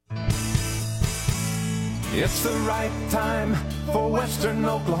It's the right time for Western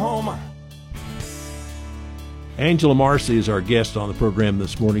Oklahoma. Angela Marcy is our guest on the program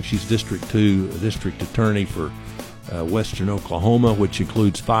this morning. She's District 2 District Attorney for Western Oklahoma, which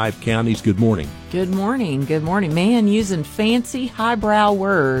includes 5 counties. Good morning. Good morning. Good morning. Man, using fancy highbrow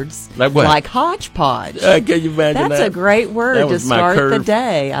words like hodgepodge. Can you imagine That's that? a great word to start the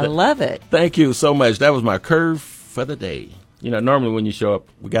day. I love it. Thank you so much. That was my curve for the day. You know, normally when you show up,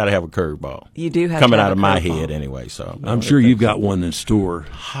 we got to have a curveball. You do have coming to have out of a my curveball. head anyway. So I'm sure you've got one in store.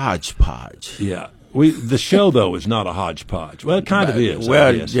 Hodgepodge. Yeah. The show, though, is not a hodgepodge. Well, it kind of is.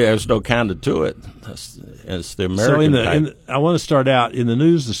 Well, yeah, there's no kind of to it. It's the American type. I want to start out in the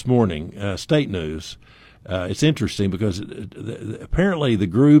news this morning, state news. It's interesting because apparently the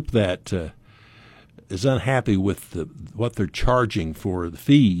group that is unhappy with what they're charging for the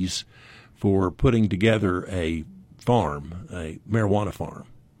fees for putting together a farm, a marijuana farm.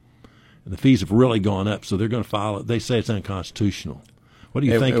 And the fees have really gone up, so they're going to file it. They say it's unconstitutional. What do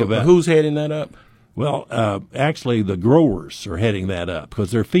you think about who's heading that up? Well, actually, the growers are heading that up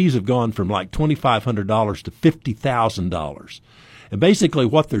because their fees have gone from like $2,500 to $50,000. And basically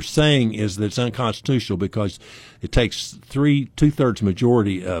what they're saying is that it's unconstitutional because it takes two-thirds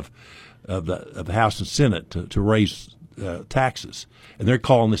majority of the House and Senate to raise taxes. And they're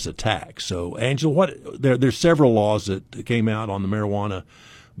calling this a tax. So, Angela, there's several laws that came out on the marijuana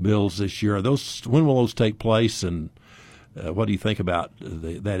bills this year. When will those take place, and what do you think about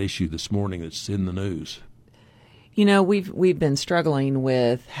that issue this morning that's in the news? You know, we've been struggling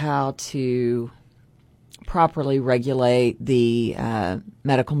with how to properly regulate the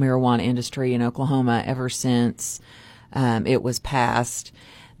medical marijuana industry in Oklahoma ever since it was passed.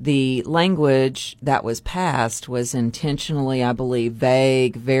 The language that was passed was intentionally, I believe,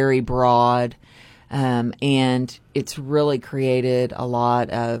 vague, very broad, and it's really created a lot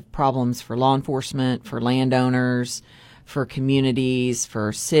of problems for law enforcement, for landowners, for communities,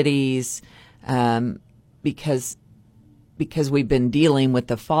 for cities, because we've been dealing with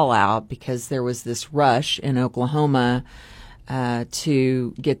the fallout because there was this rush in Oklahoma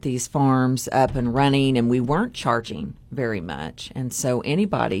to get these farms up and running, and we weren't charging very much, and so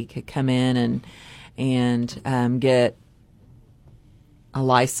anybody could come in and get a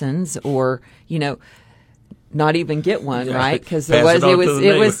license, or not even get one, right? Because it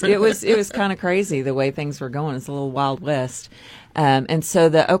was kind of crazy the way things were going. It's a little Wild West, and so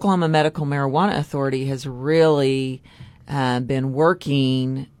the Oklahoma Medical Marijuana Authority has really been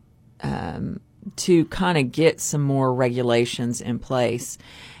working to kind of get some more regulations in place.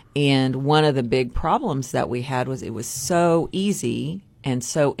 And one of the big problems that we had was it was so easy and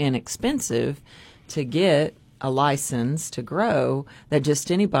so inexpensive to get a license to grow that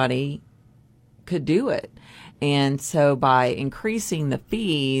just anybody could do it. And so by increasing the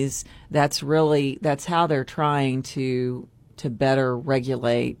fees, that's how they're trying to better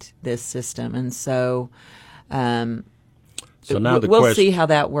regulate this system. And so so now we'll see how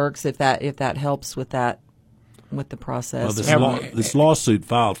that works, if that helps with the process. Well, this lawsuit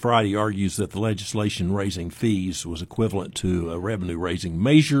filed Friday argues that the legislation raising fees was equivalent to a revenue-raising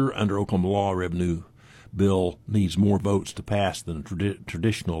measure under Oklahoma law. Revenue bill needs more votes to pass than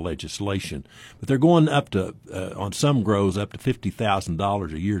traditional legislation. But they're going up to, on some grows, up to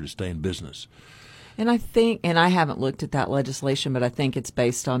 $50,000 a year to stay in business. And I haven't looked at that legislation, but I think it's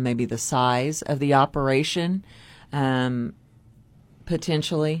based on maybe the size of the operation,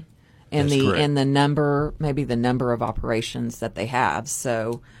 potentially, and the number of operations that they have.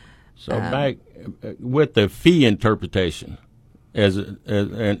 So back with the fee interpretation, and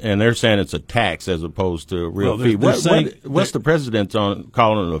they're saying it's a tax as opposed to a real fee. What's the precedent on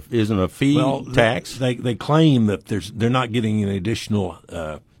calling it isn't a fee tax? They claim that they're not getting any additional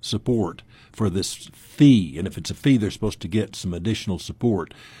support for this fee, and if it's a fee, they're supposed to get some additional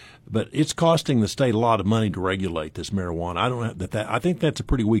support. But it's costing the state a lot of money to regulate this marijuana. I don't have that. I think that's a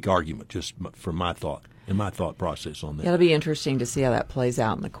pretty weak argument, just from my thought process on that. It'll be interesting to see how that plays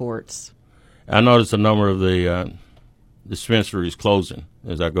out in the courts. I noticed a number of the dispensaries closing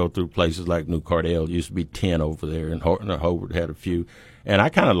as I go through places like New Cardell. It used to be 10 over there, and Hobart had a few. And I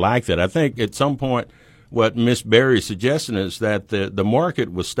kind of like that. I think at some point what Ms. Berry is suggesting is that the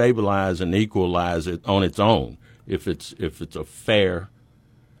market will stabilize and equalize it on its own if it's a fair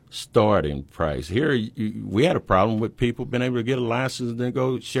starting price. Here, we had a problem with people being able to get a license and then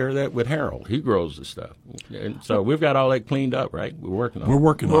go share that with Harold. He grows the stuff. And so we've got all that cleaned up, right? We're working on it. We're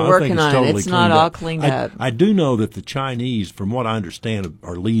working on it. It's not all cleaned up. I do know that the Chinese, from what I understand,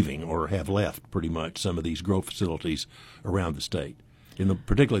 are leaving or have left pretty much some of these grow facilities around the state.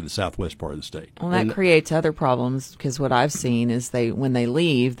 particularly the southwest part of the state. Well, that creates other problems because what I've seen is when they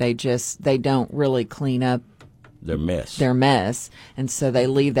leave, they don't really clean up their mess, and so they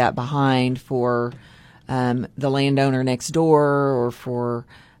leave that behind for the landowner next door or for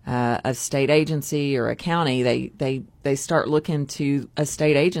a state agency or a county. They start looking to a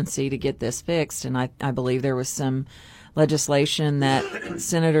state agency to get this fixed, and I believe there was some legislation that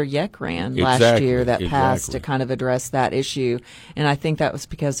Senator Yeck ran last year that passed to kind of address that issue, and I think that was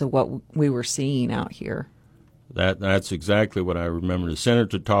because of what we were seeing out here. That's exactly what I remember. The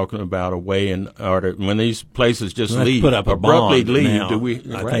senator talking about a way in order when these places just leave, put up a abruptly bond leave. now, Do we?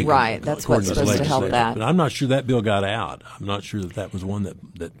 Right. That's what's supposed to help that. But I'm not sure that bill got out. I'm not sure that was one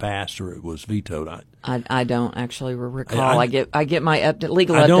that passed or it was vetoed. I don't actually recall. I get my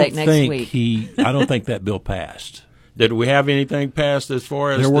legal update next week. I don't think that bill passed. Did we have anything passed as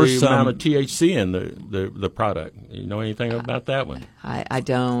far as the amount of THC in the product? You know anything about that one? I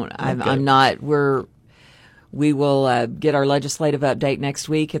don't. I'm not. We will get our legislative update next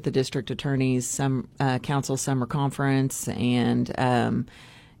week at the District Attorney's Council Summer Conference and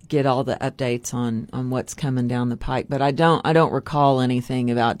get all the updates on what's coming down the pike. But I don't recall anything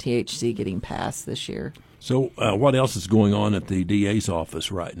about THC getting passed this year. So what else is going on at the DA's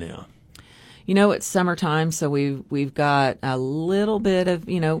office right now? It's summertime, so we've got a little bit of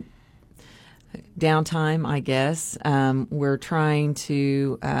downtime, I guess. We're trying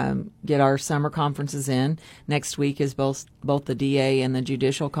to get our summer conferences in. Next week is both the DA and the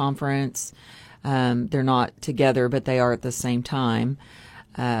Judicial Conference. They're not together, but they are at the same time.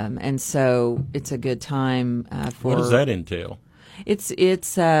 And so it's a good time for... What does that entail? It's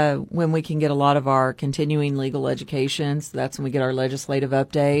when we can get a lot of our continuing legal education. So that's when we get our legislative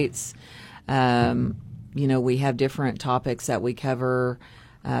updates. We have different topics that we cover.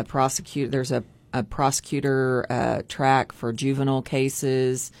 There's a prosecutor track for juvenile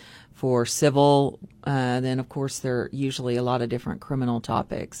cases, for civil. Then, of course, there are usually a lot of different criminal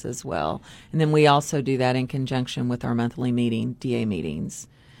topics as well. And then we also do that in conjunction with our monthly DA meetings.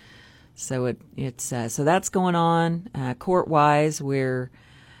 So so that's going on. Court-wise, we're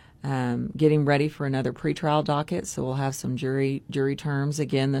getting ready for another pretrial docket, so we'll have some jury terms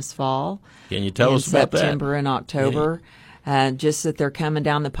again this fall. Can you tell us about that? September and October. Yeah. Just that they're coming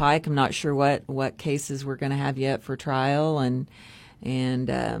down the pike. I'm not sure what cases we're going to have yet for trial,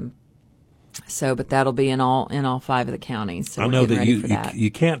 but that'll be in all 5 of the counties. So I know that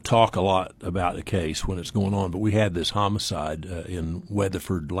you can't talk a lot about a case when it's going on, but we had this homicide in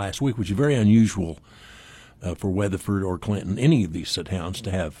Weatherford last week, which is very unusual for Weatherford or Clinton, any of these towns,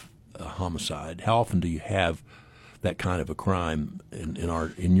 to have a homicide. How often do you have that kind of a crime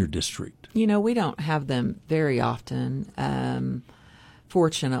in your district? We don't have them very often.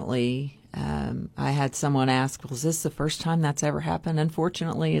 Fortunately, I had someone ask, "Well, is this the first time that's ever happened?"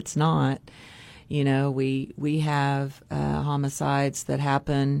 Unfortunately, it's not. We have homicides that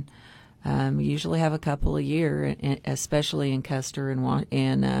happen. We usually have a couple a year, especially in Custer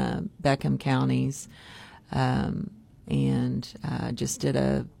and Beckham counties. And just did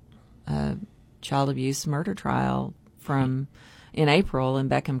a child abuse murder trial in April in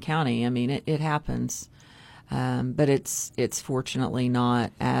Beckham County. I mean, it happens, but it's fortunately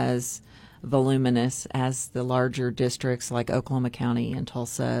not as voluminous as the larger districts like Oklahoma County and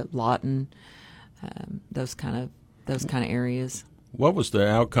Tulsa, Lawton, those kind of areas. What was the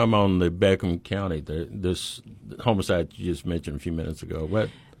outcome on the Beckham County, this homicide you just mentioned a few minutes ago? What?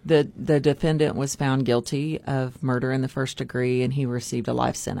 The defendant was found guilty of murder in the first degree, and he received a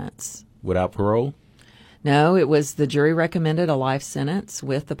life sentence. Without parole? No, it was the jury recommended a life sentence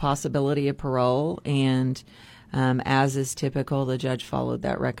with the possibility of parole, and as is typical, the judge followed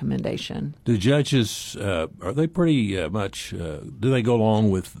that recommendation. Do judges are they pretty much? Do they go along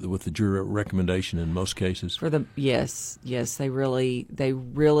with the jury recommendation in most cases? Yes, they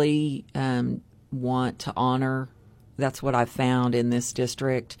really want to honor. That's what I've found in this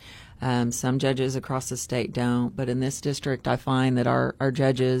district. Some judges across the state don't, but in this district, I find that our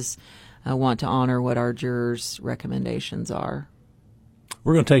judges want to honor what our jurors' recommendations are.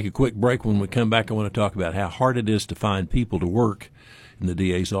 We're going to take a quick break. When we come back, I want to talk about how hard it is to find people to work in the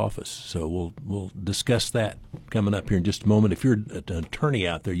DA's office. So we'll discuss that coming up here in just a moment. If you're an attorney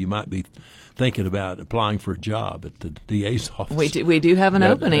out there, you might be thinking about applying for a job at the DA's office. We do have an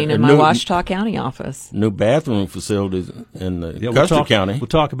opening in my Ouachita County office. New bathroom facilities in Custer County. We'll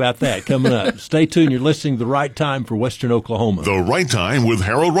talk about that coming up. Stay tuned. You're listening to The Right Time for Western Oklahoma. The Right Time with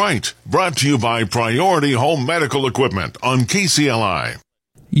Harold Wright. Brought to you by Priority Home Medical Equipment on KCLI.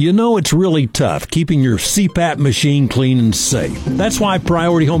 You know it's really tough keeping your CPAP machine clean and safe. That's why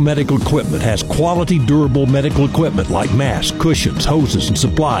Priority Home Medical Equipment has quality, durable medical equipment like masks, cushions, hoses, and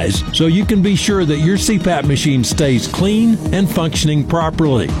supplies, so you can be sure that your CPAP machine stays clean and functioning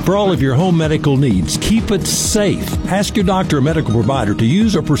properly. For all of your home medical needs, keep it safe. Ask your doctor or medical provider to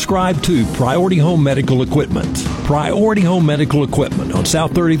use or prescribe to Priority Home Medical Equipment. Priority Home Medical Equipment on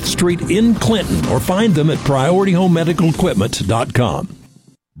South 30th Street in Clinton, or find them at PriorityHomeMedicalEquipment.com.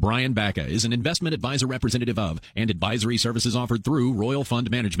 Brian Bacca is an investment advisor representative of and advisory services offered through Royal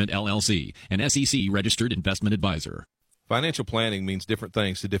Fund Management, LLC, an SEC-registered investment advisor. Financial planning means different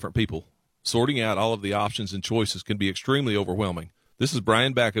things to different people. Sorting out all of the options and choices can be extremely overwhelming. This is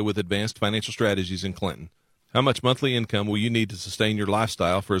Brian Bacca with Advanced Financial Strategies in Clinton. How much monthly income will you need to sustain your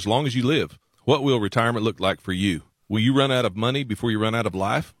lifestyle for as long as you live? What will retirement look like for you? Will you run out of money before you run out of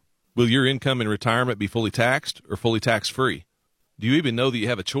life? Will your income in retirement be fully taxed or fully tax-free? Do you even know that you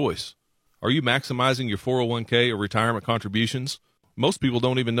have a choice? Are you maximizing your 401k or retirement contributions? Most people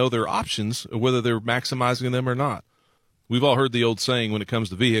don't even know their options or whether they're maximizing them or not. We've all heard the old saying when it comes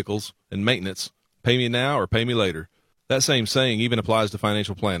to vehicles and maintenance, pay me now or pay me later. That same saying even applies to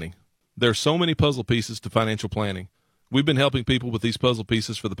financial planning. There are so many puzzle pieces to financial planning. We've been helping people with these puzzle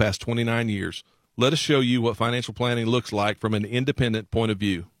pieces for the past 29 years. Let us show you what financial planning looks like from an independent point of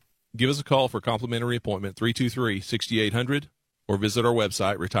view. Give us a call for a complimentary appointment, 323-6800. or visit our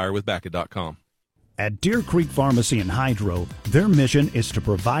website, retirewithbacca.com. At Deer Creek Pharmacy in Hydro, their mission is to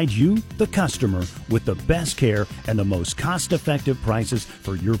provide you, the customer, with the best care and the most cost-effective prices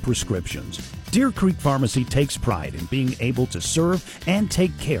for your prescriptions. Deer Creek Pharmacy takes pride in being able to serve and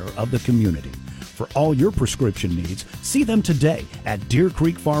take care of the community. For all your prescription needs, see them today at Deer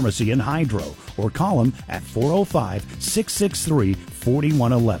Creek Pharmacy in Hydro or call them at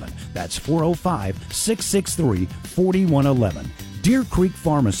 405-663-4111. That's 405-663-4111. Deer Creek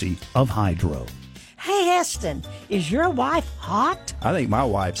Pharmacy of Hydro. Hey, Heston, is your wife hot? I think my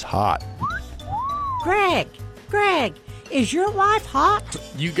wife's hot. Greg, is your wife hot?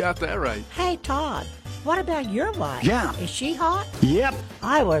 You got that right. Hey, Todd, what about your wife? Yeah. Is she hot? Yep.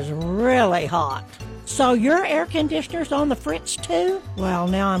 I was really hot. So your air conditioner's on the fritz too? Well,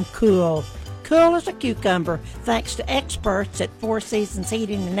 now I'm cool. Cool as a cucumber, thanks to experts at Four Seasons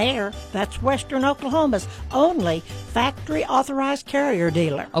Heating and Air. That's Western Oklahoma's only factory-authorized carrier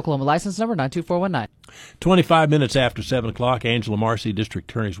dealer. Oklahoma license number 92419. 25 minutes after 7 o'clock, Angela Marcy,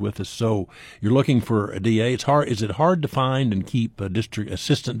 District Attorney, is with us. So you're looking for a DA. It's hard. Is it hard to find and keep district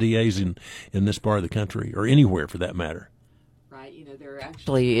assistant DAs in this part of the country, or anywhere for that matter? Right. You know, there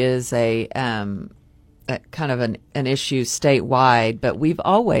actually is a kind of an issue statewide, but we've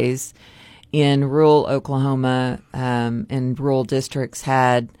always in rural Oklahoma and rural districts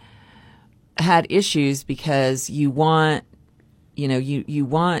had issues because you want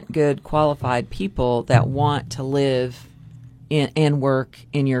good qualified people that want to live and work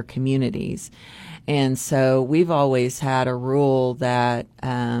in your communities. And so we've always had a rule that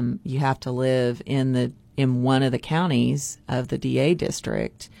you have to live in one of the counties of the DA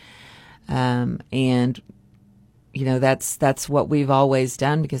district. And you know, that's what we've always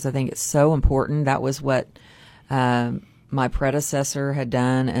done because I think it's so important. That was what my predecessor had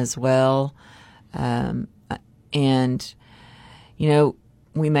done as well. And, you know,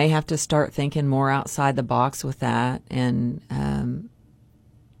 we may have to start thinking more outside the box with that and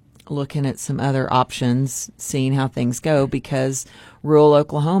looking at some other options, seeing how things go, because rural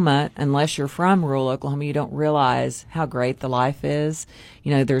Oklahoma, unless you're from rural Oklahoma, you don't realize how great the life is.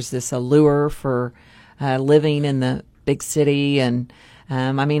 You know, there's this allure for living in the big city. And,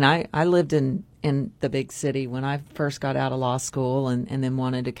 I mean, I lived in the big city when I first got out of law school and then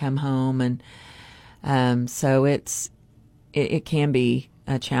wanted to come home. And, so it can be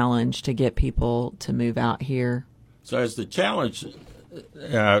a challenge to get people to move out here. So as the challenge,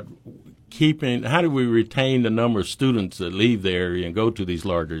 how do we retain the number of students that leave the area and go to these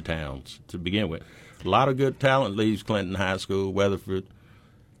larger towns to begin with? A lot of good talent leaves Clinton High School, Weatherford,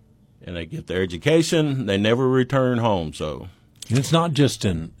 and they get their education. They never return home. So it's not just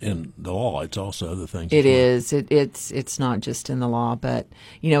in the law; it's also other things. It is. It's not just in the law, but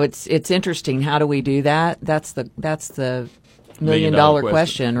you know, it's interesting. How do we do that? That's the $1 million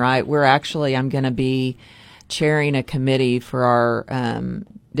question, right? I'm going to be chairing a committee for our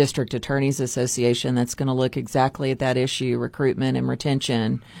District Attorneys Association that's going to look exactly at that issue, recruitment and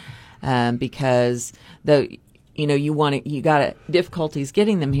retention, because you got difficulties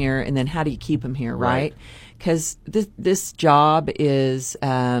getting them here, and then how do you keep them here, right? Because this job is,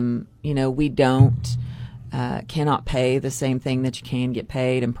 we cannot pay the same thing that you can get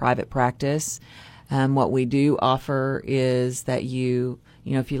paid in private practice. What we do offer is that you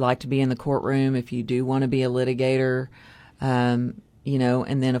if you like to be in the courtroom, if you do want to be a litigator, and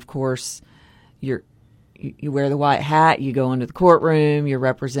then of course you wear the white hat, you go into the courtroom, you're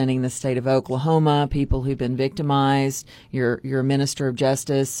representing the state of Oklahoma, people who've been victimized, you're a minister of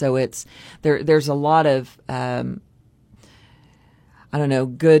justice. So there's a lot of,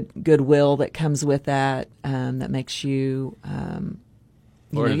 goodwill that comes with that, that makes you,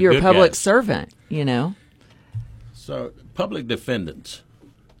 you're a public servant, So public defendants,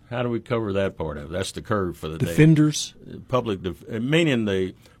 how do we cover that part of it? That's the curve for the defenders. Meaning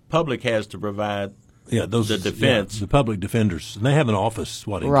the public has to provide the defense. The public defenders, and they have an office.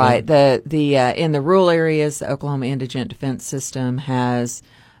 Right. The in the rural areas, the Oklahoma Indigent Defense System has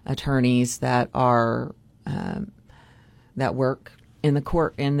attorneys that are that work in the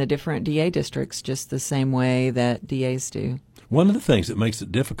court in the different DA districts, just the same way that DAs do. One of the things that makes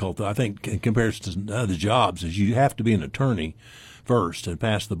it difficult, I think, in comparison to other jobs, is you have to be an attorney first and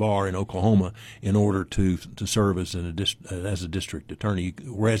pass the bar in Oklahoma in order to serve as a district attorney.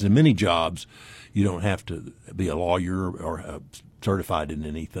 Whereas in many jobs, you don't have to be a lawyer or certified in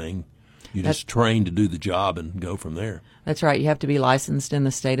anything. You just train to do the job and go from there. That's right. You have to be licensed in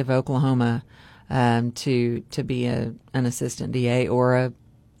the state of Oklahoma to be an assistant DA or a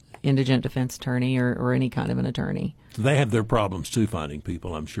indigent defense attorney or any kind of an attorney. So they have their problems too, finding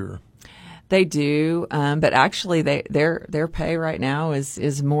people, I'm sure. They do, but actually, their pay right now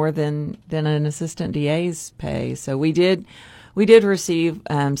is more than an assistant DA's pay. So we did receive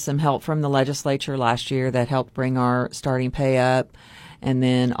some help from the legislature last year that helped bring our starting pay up, and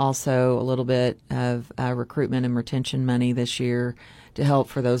then also a little bit of recruitment and retention money this year to help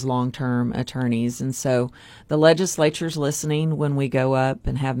for those long-term attorneys. And so the legislature's listening when we go up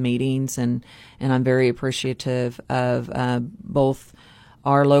and have meetings, and I'm very appreciative of both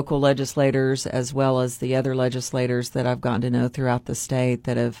our local legislators as well as the other legislators that I've gotten to know throughout the state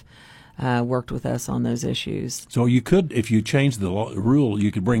that have worked with us on those issues. So you could, if you change the rule,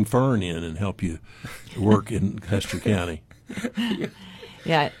 you could bring Fern in and help you work in Custer County.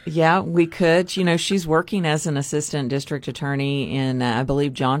 Yeah, we could. She's working as an assistant district attorney in, I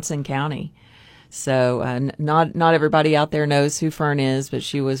believe, Johnson County. So not everybody out there knows who Fern is, but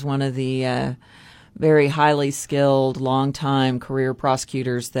she was one of the very highly skilled, long-time career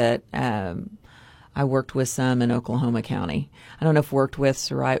prosecutors that I worked with some in Oklahoma County. I don't know if "worked with's"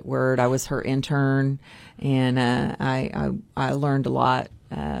 the right word. I was her intern, and I learned a lot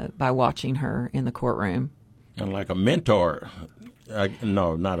by watching her in the courtroom. And like a mentor.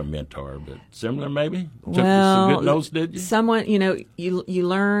 No, not a mentor, but similar maybe? Well, Took some good notes, did you? Someone, you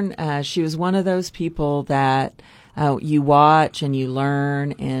learn. She was one of those people that you watch and you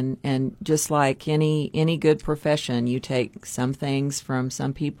learn, and just like any good profession, you take some things from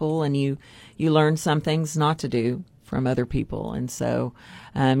some people and you learn some things not to do from other people. And so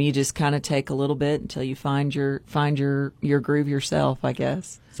you just kind of take a little bit until you find your groove yourself, I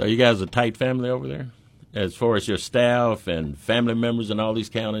guess. So you guys are a tight family over there? As far as your staff and family members in all these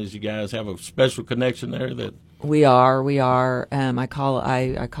counties, you guys have a special connection there that We are. I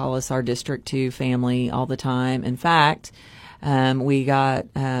call us our District 2 family all the time. In fact, we got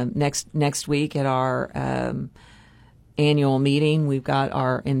next week at our annual meeting, we've got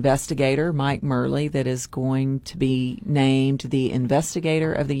our investigator, Mike Murley, that is going to be named the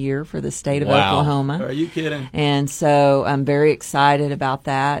Investigator of the Year for the state of Oklahoma. Are you kidding? And so I'm very excited about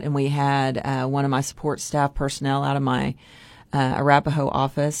that. And we had one of my support staff personnel out of my Arapahoe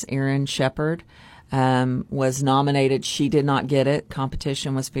office, Erin Shepard, was nominated. She did not get it.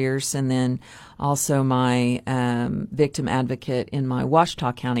 Competition was fierce. And then also my victim advocate in my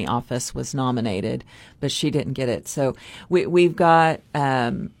Ouachita County office was nominated, but she didn't get it. So we've got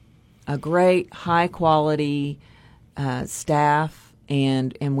a great, high-quality staff,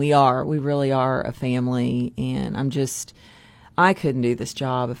 and we really are a family. And I couldn't do this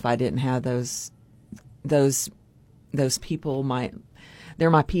job if I didn't have those people. They're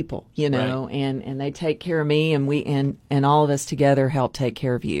my people, right. And they take care of me, and all of us together help take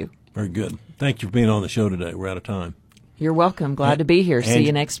care of you. Very good. Thank you for being on the show today. We're out of time. You're welcome. Glad to be here. See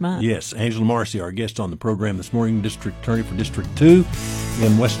you next month. Yes, Angela Marcy, our guest on the program this morning, District Attorney for District 2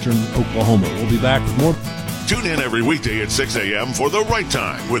 in Western Oklahoma. We'll be back with more. Tune in every weekday at 6 a.m. for The Right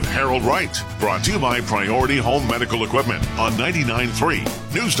Time with Harold Wright. Brought to you by Priority Home Medical Equipment on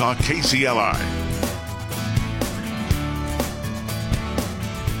 99.3 News Talk KCLI.